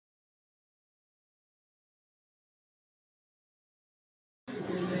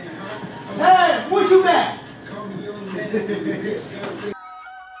Hey, what you back?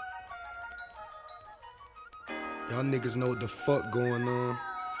 Y'all niggas know what the fuck going on.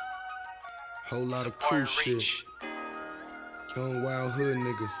 Whole lot of crew shit. Young wild hood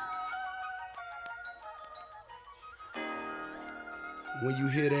niggas. When you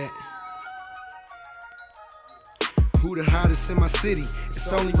hear that, who the hottest in my city?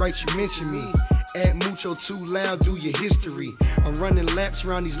 It's only right you mention me. At Mucho2Loud, do your history. I'm running laps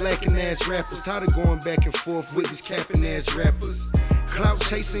around these lacking ass rappers. Tired of going back and forth with these capping ass rappers. Clout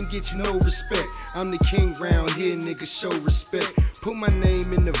chasing get you no respect. I'm the king round here, niggas show respect. Put my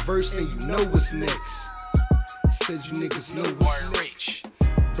name in the verse and you know what's next. Said you niggas know what's next.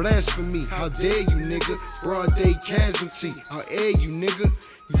 Blasphemy, how dare you nigga? Broad day casualty, I'll air you nigga.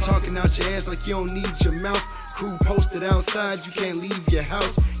 You talking out your ass like you don't need your mouth. Crew posted outside, you can't leave your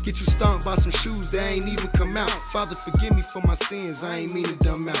house. Get you stomped by some shoes that ain't even come out. Father, forgive me for my sins, I ain't mean to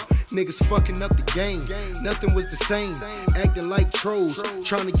dumb out. Niggas fucking up the game, nothing was the same. Acting like trolls,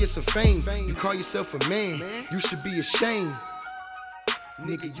 trying to get some fame. You call yourself a man, you should be ashamed.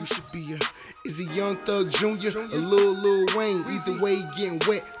 Nigga, you should be is he Young Thug Jr. a Lil Wayne? Either way, he getting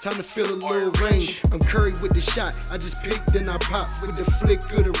wet, time to feel a little rain. I'm Curry with the shot, I just pick, then I pop. With the flick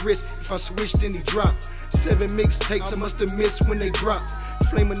of the wrist, if I switch, then he drop. 7 mixtapes, I must have missed when they drop.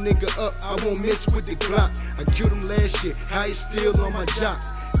 Flame a nigga up, I won't miss with the Glock. I killed him last year, how he still on my jock.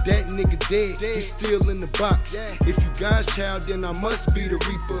 That nigga dead, he's still in the box. If you God's child, then I must be the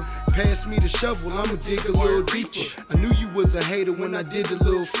reaper. Pass me the shovel, I'ma dig a little deeper. I knew you was a hater when I did the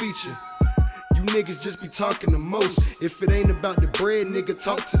little feature. You niggas just be talking the most. If it ain't about the bread, nigga,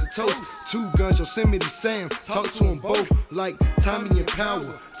 talk to the toast. 2 guns, Yosemite Sam, talk to them both. Like Tommy and Power,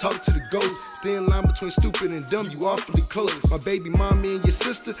 talk to the ghost. Thin line between stupid and dumb, you awfully close. My baby mommy and your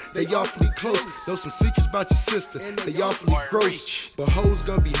sister, they awfully close. Know some secrets about your sister, they awfully gross. But hoes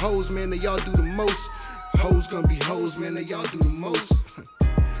gonna be hoes, man, they all do the most. Hoes gonna be hoes, man, they all do the most.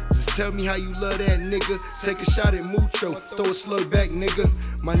 Tell me how you love that nigga. Take a shot at Mucho, throw a slug back nigga.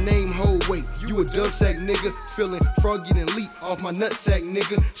 My name hold weight, you a dub sack nigga. Feeling froggy and leap off my nutsack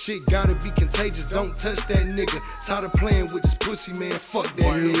nigga. Shit gotta be contagious, don't touch that nigga. Tired of playing with this pussy man, fuck that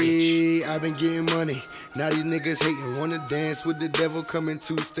nigga. I been getting money, now these niggas hating. Wanna dance with the devil, coming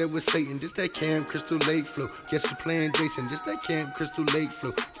 2-step with Satan. This that Camp Crystal Lake flow, guess you playing Jason. This that Camp Crystal Lake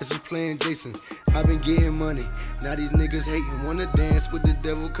flow, guess you playing Jason. I been getting money, now these niggas hating. Wanna dance with the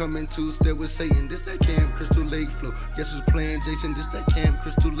devil, coming 2-step with Satan. This that Camp Crystal Lake flow, guess who's playing Jason. This that Camp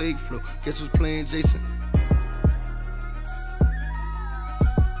Crystal Lake flow, guess who's playing Jason.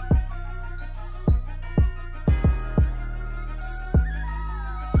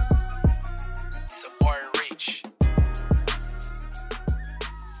 Support reach.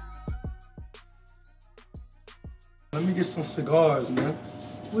 Let me get some cigars, man.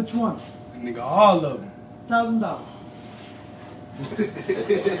 Which one? Nigga, all of them. $1,000.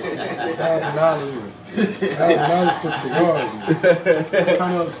 $1,000 for cigars, man. It's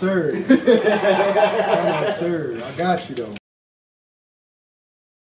kind of absurd. I got you though.